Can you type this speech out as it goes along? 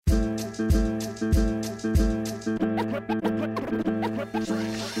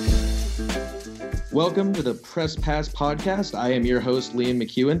Welcome to the Press Pass podcast. I am your host, Liam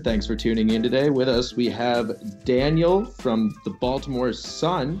McEwen. Thanks for tuning in today. With us, we have Daniel from the Baltimore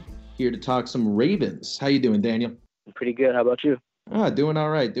Sun here to talk some Ravens. How you doing, Daniel? I'm pretty good. How about you? Doing all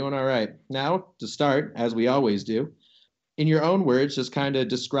right, doing all right. Now, to start, as we always do, in your own words, just kind of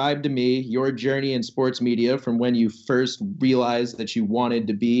describe to me your journey in sports media from when you first realized that you wanted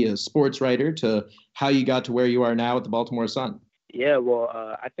to be a sports writer to how you got to where you are now at the Baltimore Sun. Yeah, well,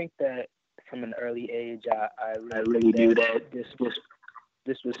 I think that from an early age, I really knew that this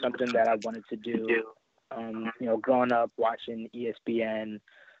was something that I wanted to do. Growing up watching ESPN,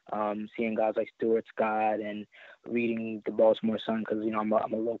 seeing guys like Stuart Scott and reading the Baltimore Sun because I'm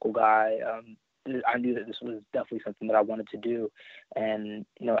a local guy. I knew that this was definitely something that I wanted to do, and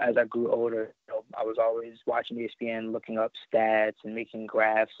as I grew older, I was always watching ESPN, looking up stats and making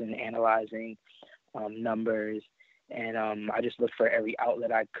graphs and analyzing numbers. And I just looked for every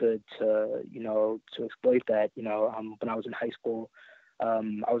outlet I could to exploit that. When I was in high school,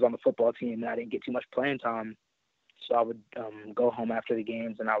 I was on the football team and I didn't get too much playing time. So I would go home after the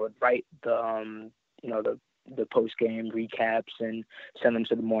games and I would write the post-game recaps and send them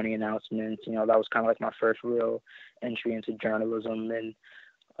to the morning announcements. That was kind of like my first real entry into journalism. And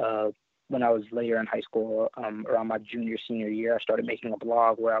when I was later in high school, around my junior, senior year, I started making a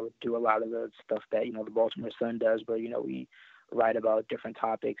blog where I would do a lot of the stuff that, the Baltimore Sun does, where, we write about different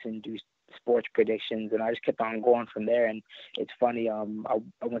topics and do sports predictions. And I just kept on going from there. And it's funny, I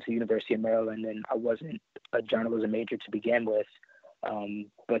went to the University of Maryland and I wasn't a journalism major to begin with.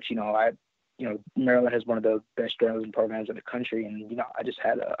 But Maryland has one of the best journalism programs in the country. And, I just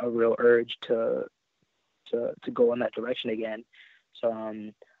had a real urge to go in that direction again. So,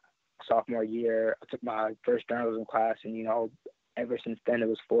 sophomore year, I took my first journalism class, and ever since then it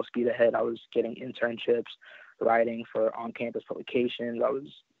was full speed ahead. I was getting internships, writing for on-campus publications. I was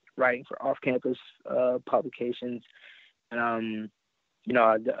writing for off-campus publications, and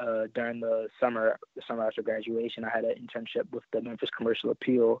during the summer after graduation, I had an internship with the Memphis Commercial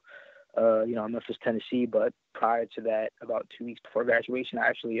Appeal, in Memphis, Tennessee. But prior to that, about 2 weeks before graduation, I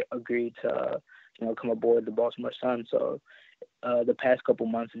actually agreed to come aboard the Baltimore Sun. So the past couple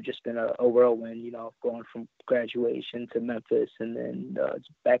months have just been a whirlwind, going from graduation to Memphis and then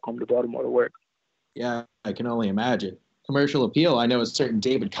back home to Baltimore to work. Yeah, I can only imagine. Commercial Appeal, I know a certain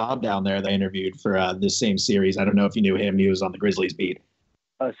David Cobb down there they interviewed for this same series. I don't know if you knew him. He was on the Grizzlies beat.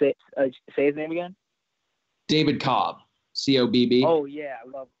 Say his name again? David Cobb, C-O-B-B. Oh, yeah, I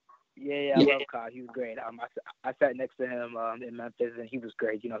love Cobb. He was great. I sat next to him in Memphis, and he was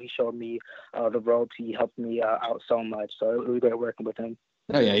great. He showed me the ropes. He helped me out so much. So it was great working with him.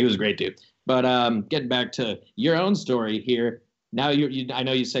 Oh, yeah, he was a great dude. But getting back to your own story here, now I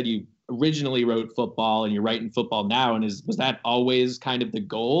know you said you originally wrote football and you're writing football now. And was that always kind of the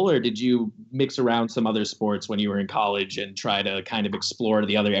goal, or did you mix around some other sports when you were in college and try to kind of explore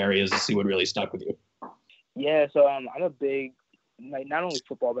the other areas to see what really stuck with you? Yeah, so I'm a big, not only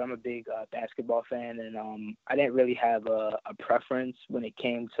football, but I'm a big basketball fan, and I didn't really have a preference when it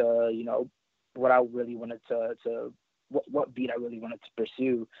came to what I really wanted to what beat I really wanted to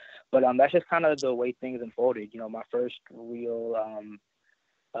pursue, but that's just kind of the way things unfolded. My first real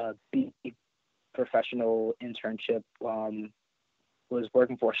big professional internship was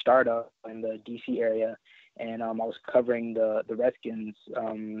working for a startup in the DC area, and I was covering the Redskins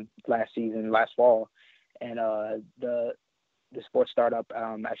last fall, and the sports startup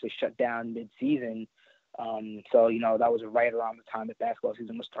actually shut down mid-season. So that was right around the time that basketball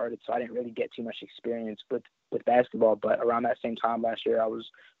season was started. So I didn't really get too much experience with basketball. But around that same time last year, I was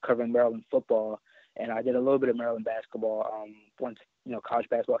covering Maryland football, and I did a little bit of Maryland basketball once college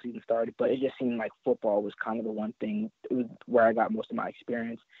basketball season started. But it just seemed like football was kind of the one thing where I got most of my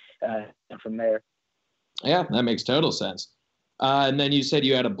experience, and from there. Yeah, that makes total sense. And then you said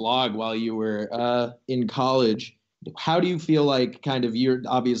you had a blog while you were in college. How do you feel like you're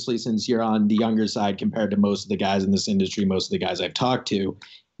obviously, since you're on the younger side compared to most of the guys in this industry, most of the guys I've talked to,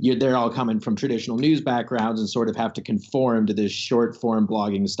 they're all coming from traditional news backgrounds and sort of have to conform to this short form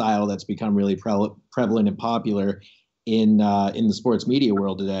blogging style that's become really prevalent and popular in the sports media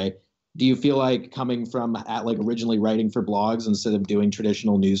world today. Do you feel like coming from originally writing for blogs instead of doing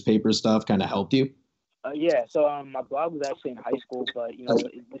traditional newspaper stuff kind of helped you? Yeah, so my blog was actually in high school, but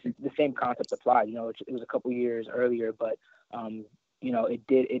the same concept applied. It was a couple years earlier, but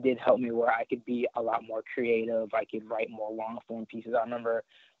it did help me where I could be a lot more creative. I could write more long form pieces. I remember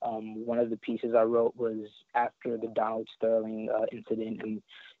one of the pieces I wrote was after the Donald Sterling incident, and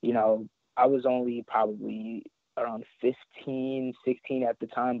I was only probably around 15, 16 at the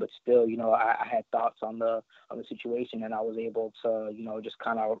time, but still, I had thoughts on the situation, and I was able to, just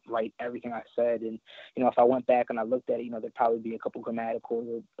kind of write everything I said. And, if I went back and I looked at it, there'd probably be a couple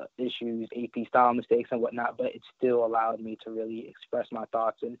grammatical issues, AP style mistakes and whatnot, but it still allowed me to really express my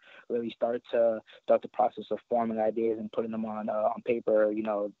thoughts and really start the process of forming ideas and putting them on paper,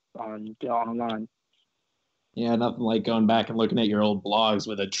 online. Yeah, nothing like going back and looking at your old blogs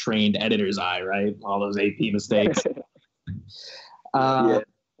with a trained editor's eye, right? All those AP mistakes. Yeah.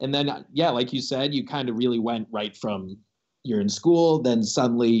 And then, yeah, like you said, you kind of really went right from you're in school, then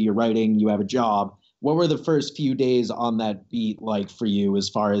suddenly you're writing, you have a job. What were the first few days on that beat like for you as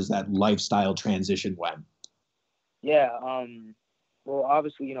far as that lifestyle transition went? Yeah. Well,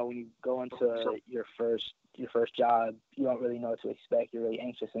 obviously, when you go into your first job, you don't really know what to expect. You're really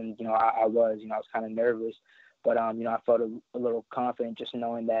anxious, and I was kind of nervous, but I felt a little confident just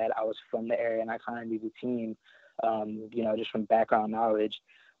knowing that I was from the area and I kind of knew the team, just from background knowledge.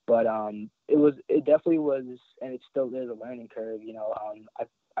 But it definitely was, and it still is a learning curve.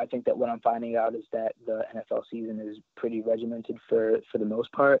 I think that what I'm finding out is that the NFL season is pretty regimented for the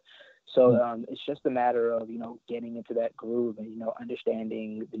most part. So it's just a matter of getting into that groove and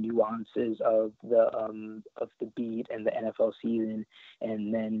understanding the nuances of the beat and the NFL season,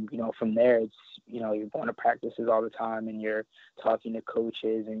 and then from there it's you're going to practices all the time and you're talking to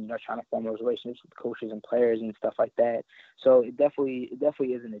coaches and trying to form those relationships with coaches and players and stuff like that. So it definitely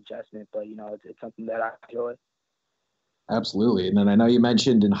is an adjustment, but it's something that I enjoy. Absolutely. And then I know you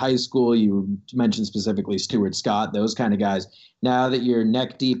mentioned in high school, you mentioned specifically Stuart Scott, those kind of guys. Now that you're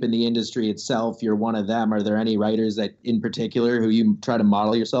neck deep in the industry itself, you're one of them. Are there any writers that in particular who you try to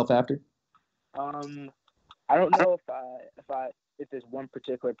model yourself after? I don't know if there's one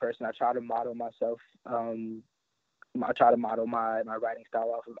particular person I try to model myself. I try to model my writing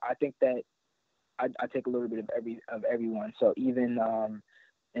style off of. I think that I take a little bit of everyone. So even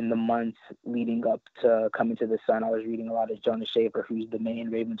in the months leading up to Coming to the Sun, I was reading a lot of Jonas Shaffer, who's the main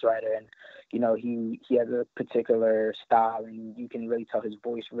Ravens writer, and he has a particular style, and you can really tell his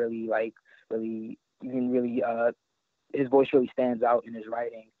voice his voice really stands out in his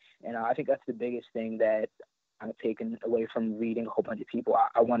writing, and I think that's the biggest thing that I've taken away from reading a whole bunch of people.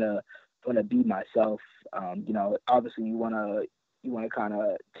 I want to be myself. Obviously you want to kind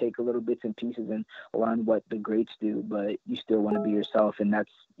of take a little bits and pieces and learn what the greats do, but you still want to be yourself. And that's,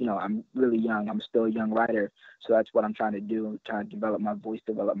 I'm really young. I'm still a young writer. So that's what I'm trying to do. I'm trying to develop my voice,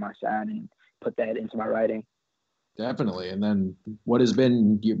 develop my sound, and put that into my writing. Definitely. And then what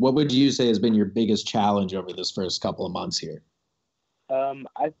would you say has been your biggest challenge over this first couple of months here?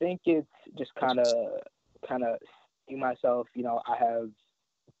 I think it's just kind of seeing myself. I have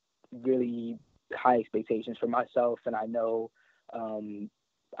really high expectations for myself, and I know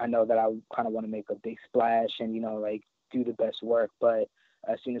that I kind of want to make a big splash and, do the best work, but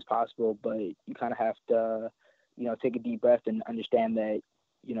as soon as possible. But you kind of have to, take a deep breath and understand that,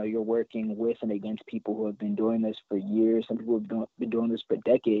 you're working with and against people who have been doing this for years. Some people have been doing this for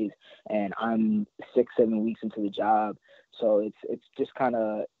decades, and I'm 6-7 weeks into the job. So it's just kind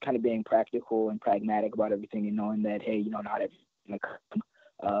of being practical and pragmatic about everything and knowing that, hey, not everything come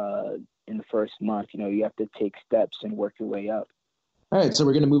in the first month. You have to take steps and work your way up. All right, so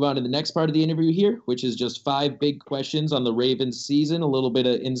we're going to move on to the next part of the interview here, which is just 5 big questions on the Ravens season, a little bit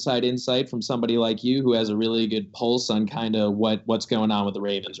of inside insight from somebody like you who has a really good pulse on kind of what's going on with the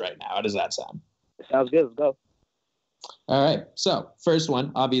Ravens right now. How does that sound? Sounds good. Let's go. All right, so first one,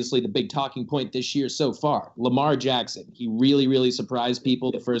 obviously the big talking point this year so far, Lamar Jackson. He really, really surprised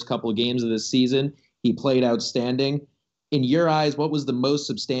people the first couple of games of this season. He played outstanding. In your eyes, what was the most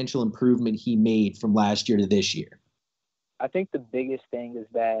substantial improvement he made from last year to this year? I think the biggest thing is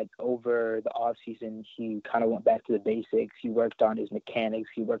that over the offseason, he kind of went back to the basics. He worked on his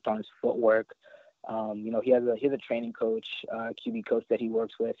mechanics. He worked on his footwork. He has a training coach, QB coach that he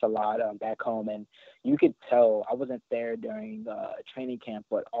works with a lot back home, and you could tell. I wasn't there during training camp,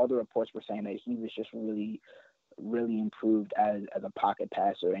 but all the reports were saying that he was just really, really improved as a pocket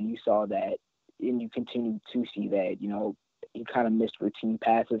passer, and you saw that, and you continue to see that. He kind of missed routine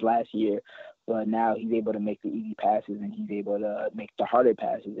passes last year, but now he's able to make the easy passes and he's able to make the harder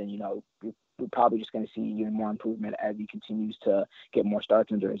passes. And, we're probably just going to see even more improvement as he continues to get more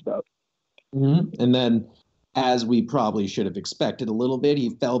starts under his belt. Mm-hmm. And then, as we probably should have expected a little bit,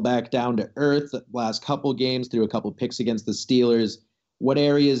 he fell back down to earth the last couple games, threw a couple picks against the Steelers. What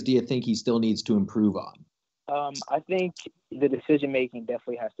areas do you think he still needs to improve on? I think the decision-making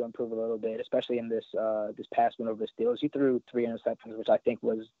definitely has to improve a little bit, especially in this past one over the Steelers. He threw 3 interceptions, which I think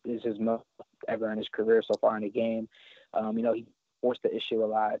is his most ever in his career so far in a game. He forced the issue a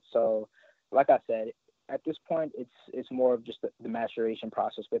lot. So, like I said, at this point, it's more of just the maturation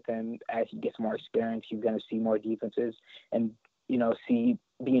process with him. As he gets more experience, he's going to see more defenses and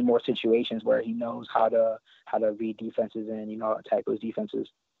be in more situations where he knows how to read defenses and attack those defenses.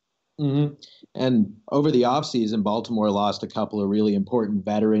 Mm-hmm. And over the offseason, Baltimore lost a couple of really important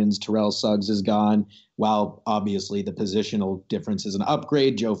veterans. Terrell Suggs is gone. While obviously the positional difference is an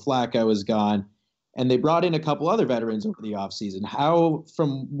upgrade, Joe Flacco is gone. And they brought in a couple other veterans over the offseason.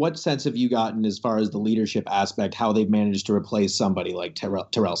 From what sense have you gotten as far as the leadership aspect, how they've managed to replace somebody like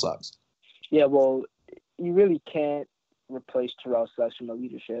Terrell Suggs? Yeah, well, you really can't replace Terrell Suggs from a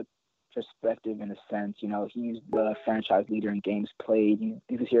leadership perspective in a sense. He's the franchise leader in games played.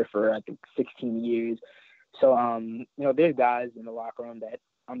 He was here for, I think, 16 years. So, there's guys in the locker room that,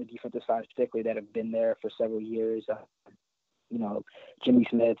 on the defensive side particularly, that have been there for several years. Jimmy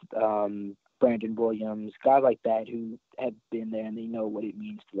Smith, Brandon Williams, guys like that who have been there and they know what it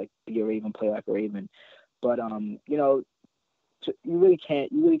means to like be a Raven, play like a Raven. But you really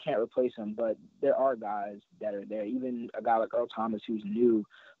can't replace him. But there are guys that are there. Even a guy like Earl Thomas, who's new,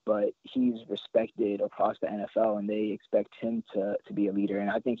 but he's respected across the NFL, and they expect him to be a leader.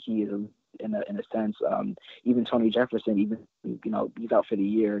 And I think he is in a sense. Even Tony Jefferson, even he's out for the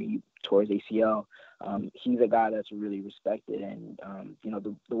year. He tore his ACL. He's a guy that's really respected, and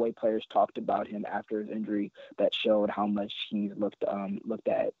the way players talked about him after his injury, that showed how much he's looked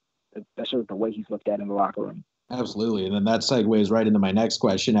at. That shows the way he's looked at in the locker room. Absolutely. And then that segues right into my next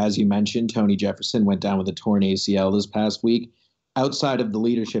question. As you mentioned, Tony Jefferson went down with a torn ACL this past week. Outside of the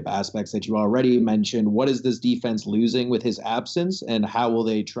leadership aspects that you already mentioned, what is this defense losing with his absence, and how will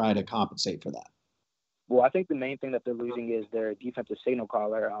they try to compensate for that? Well, I think the main thing that they're losing is their defensive signal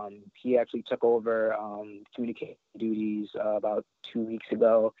caller. He actually took over communication duties about 2 weeks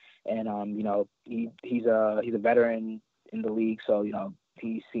ago, and he's a veteran in the league, so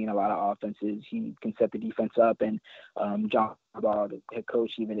he's seen a lot of offenses. He can set the defense up, and John Harbaugh, the head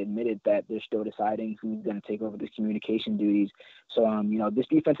coach, even admitted that they're still deciding who's going to take over this communication duties. So, this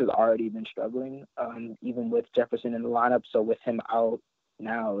defense has already been struggling, even with Jefferson in the lineup. So with him out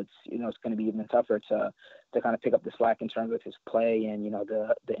now, it's going to be even tougher to kind of pick up the slack in terms of his play and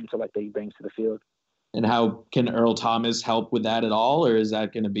the intellect that he brings to the field. And how can Earl Thomas help with that at all, or is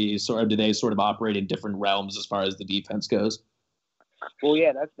that going to be do they sort of operate in different realms as far as the defense goes? Well,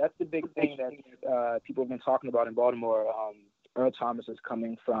 yeah, that's the big thing that people have been talking about in Baltimore. Earl Thomas is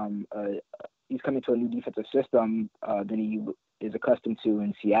coming to a new defensive system than he is accustomed to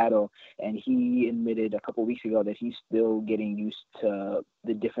in Seattle, and he admitted a couple of weeks ago that he's still getting used to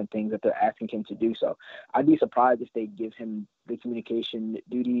the different things that they're asking him to do. So I'd be surprised if they give him the communication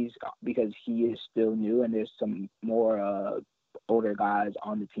duties because he is still new and there's some more older guys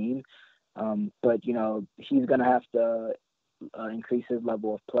on the team. But he's gonna have to increase his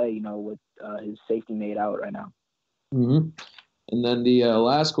level of play, with his safety made out right now. Mm-hmm. And then the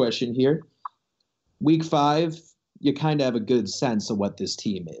last question here. Week 5, you kind of have a good sense of what this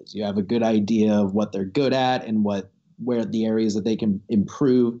team is. You have a good idea of what they're good at and where the areas that they can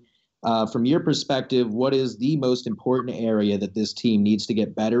improve. From your perspective, what is the most important area that this team needs to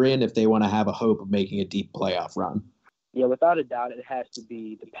get better in if they want to have a hope of making a deep playoff run? Yeah, without a doubt, it has to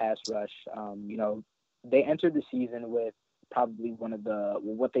be the pass rush. They entered the season with probably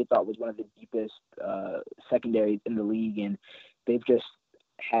what they thought was one of the deepest secondaries in the league, and they've just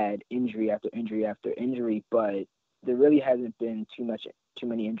had injury after injury after injury, but there really hasn't been too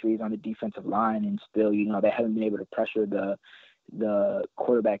many injuries on the defensive line, and still, they haven't been able to pressure the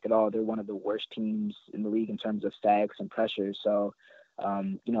quarterback at all. They're one of the worst teams in the league in terms of sacks and pressures. So,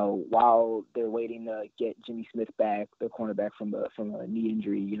 while they're waiting to get Jimmy Smith back, the cornerback from a knee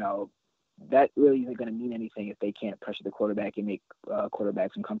injury, that really isn't going to mean anything if they can't pressure the quarterback and make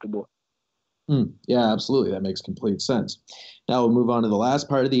quarterbacks uncomfortable. Yeah, absolutely. That makes complete sense. Now we'll move on to the last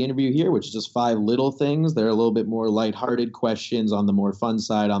part of the interview here, which is just 5 little things. They're a little bit more lighthearted questions on the more fun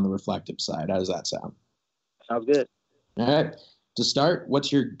side, on the reflective side. How does that sound? Sounds good. All right. To start,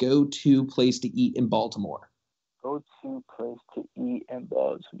 what's your go-to place to eat in Baltimore? Go-to place to eat in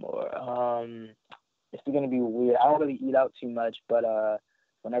Baltimore. It's going to be weird. I don't really eat out too much, but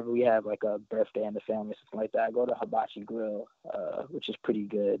whenever we have like a birthday in the family or something like that, I go to Hibachi Grill, which is pretty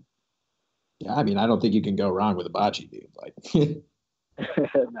good. Yeah, I mean, I don't think you can go wrong with hibachi, dude.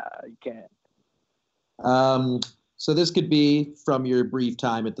 Nah, you can't. So this could be from your brief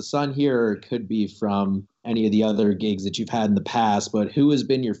time at the Sun here, or it could be from any of the other gigs that you've had in the past. But who has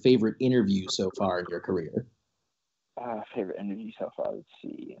been your favorite interview so far in your career? Favorite interview so far. Let's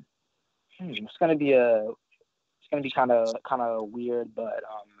see. It's gonna be kind of weird, but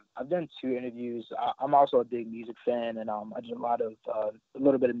I've done 2 interviews. I'm also a big music fan, and I did a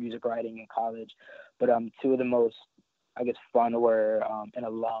little bit of music writing in college. But two of the most, I guess, fun were an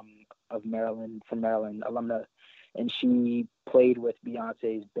alum of Maryland, from Maryland, alumna, and she played with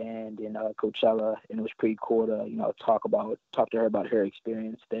Beyonce's band in Coachella, and it was pretty cool to talk to her about her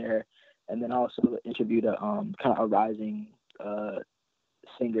experience there, and then also interviewed a kind of a rising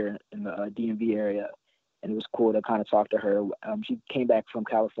singer in the DMV area, and it was cool to kind of talk to her. She came back from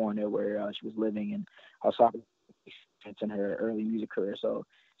California where she was living, and I was talking in her early music career. So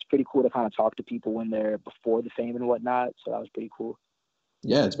it's pretty cool to kind of talk to people when they're before the fame and whatnot. So that was pretty cool.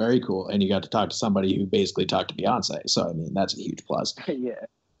 Yeah, it's very cool. And you got to talk to somebody who basically talked to Beyonce. So, I mean, that's a huge plus. Yeah.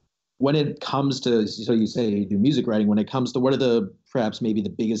 When it comes to, so you say you do music writing, when it comes to what are the perhaps maybe the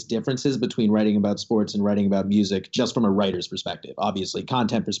biggest differences between writing about sports and writing about music, just from a writer's perspective? Obviously,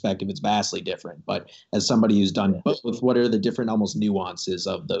 content perspective, it's vastly different. But as somebody who's done both, what are the different almost nuances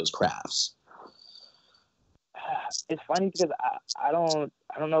of those crafts? It's funny because I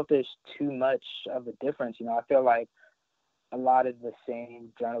don't know if there's too much of a difference. I feel like a lot of the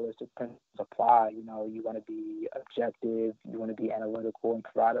same journalistic principles apply. You want to be objective, you want to be analytical, and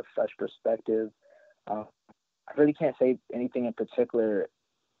provide a fresh perspective. I really can't say anything in particular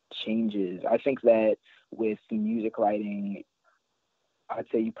changes. I think that with music writing, I'd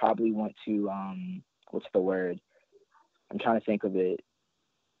say you probably want to what's the word? I'm trying to think of it.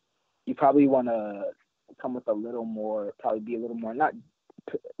 You probably want to come with probably be a little more, not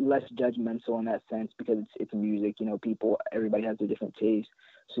less judgmental in that sense, because it's music. Everybody has their different tastes,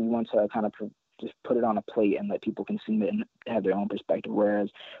 so you want to kind of just put it on a plate and let people consume it and have their own perspective. Whereas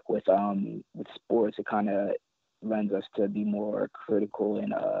with sports, it kind of lends us to be more critical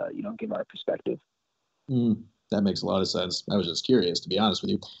and give our perspective. That makes a lot of sense. I was just curious, to be honest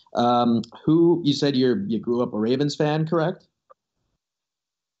with you. Who you said you grew up a Ravens fan, correct?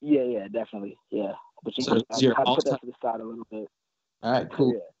 Yeah, definitely. Yeah, but So I kind of put that to the side a little bit. All right,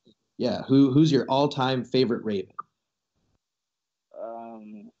 cool. Yeah. Who's your all-time favorite Raven?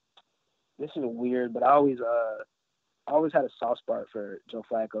 This is weird, but I always had a soft spot for Joe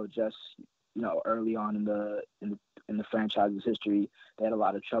Flacco. Just early on in the franchise's history, they had a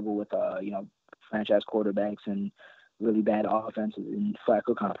lot of trouble with franchise quarterbacks and really bad offenses, and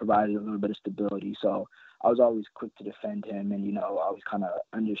Flacco kind of provided a little bit of stability. So I was always quick to defend him, and I always kind of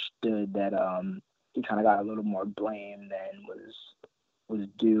understood that he kind of got a little more blame than was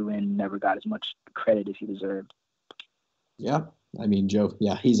due, and never got as much credit as he deserved. Yeah, I mean Joe.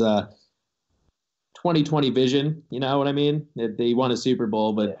 Yeah, he's a 2020 vision. You know what I mean? They won a Super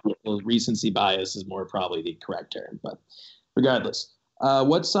Bowl, but recency bias is more probably the correct term. But regardless,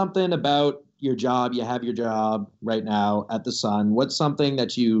 what's something about your job? You have your job right now at the Sun. What's something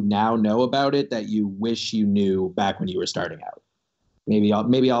that you now know about it that you wish you knew back when you were starting out? Maybe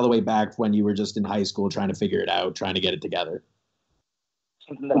all the way back when you were just in high school trying to figure it out, trying to get it together.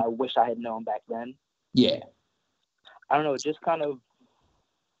 Something that I wish I had known back then. Yeah. I don't know. Just kind of.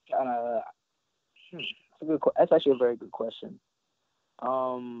 That's actually a very good question.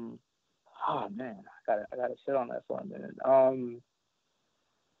 Oh man, I gotta sit on that for a minute.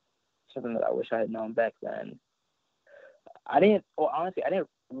 Something that I wish I had known back then. Honestly, I didn't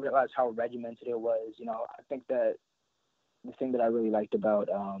realize how regimented it was. I think that the thing that I really liked about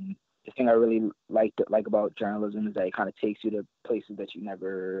like about journalism is that it kind of takes you to places that you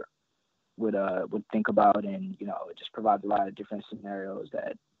never would think about, and it just provides a lot of different scenarios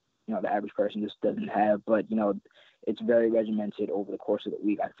that the average person just doesn't have. But it's very regimented over the course of the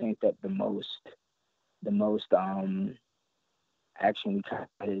week. I think that the most action we got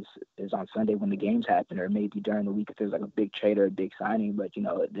is on Sunday when the games happen, or maybe during the week if there's like a big trade or a big signing. But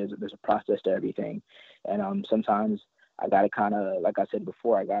there's a process to everything, and sometimes I gotta kind of, like I said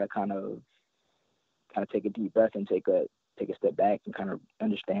before, I gotta kind of take a deep breath and take a step back and kind of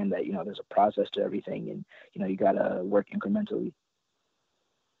understand that there's a process to everything, and you gotta work incrementally.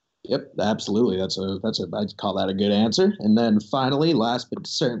 Yep, absolutely. I'd call that a good answer. And then finally, last but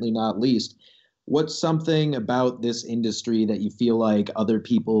certainly not least, what's something about this industry that you feel like other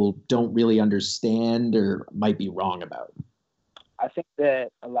people don't really understand or might be wrong about? I think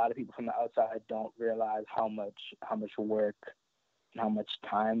that a lot of people from the outside don't realize how much work and how much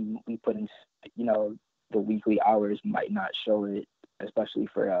time we put in. The weekly hours might not show it, especially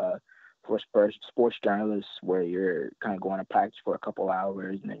for sports journalists, where you're kind of going to practice for a couple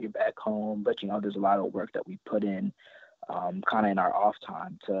hours and then you're back home. But there's a lot of work that we put in, kind of in our off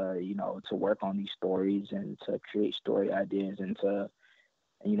time to work on these stories and to create story ideas, and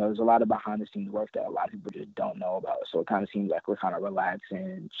there's a lot of behind the scenes work that a lot of people just don't know about. So it kind of seems like we're kind of relaxing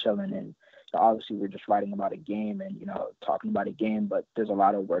and chilling and So obviously, we're just writing about a game and, talking about a game, but there's a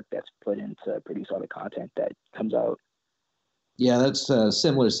lot of work that's put into produce all the content that comes out. Yeah, that's a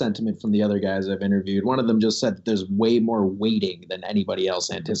similar sentiment from the other guys I've interviewed. One of them just said that there's way more waiting than anybody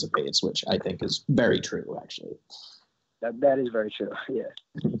else anticipates, which I think is very true, actually. That is very true, yeah.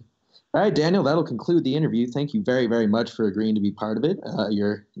 All right, Daniel, that'll conclude the interview. Thank you very, very much for agreeing to be part of it.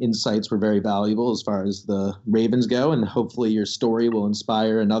 Your insights were very valuable as far as the Ravens go, and hopefully your story will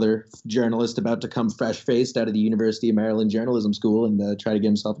inspire another journalist about to come fresh-faced out of the University of Maryland Journalism School and try to get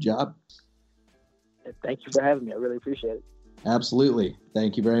himself a job. Thank you for having me. I really appreciate it. Absolutely.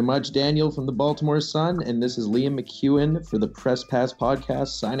 Thank you very much, Daniel from the Baltimore Sun, and this is Liam McEwen for the Press Pass Podcast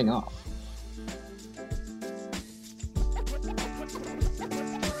signing off.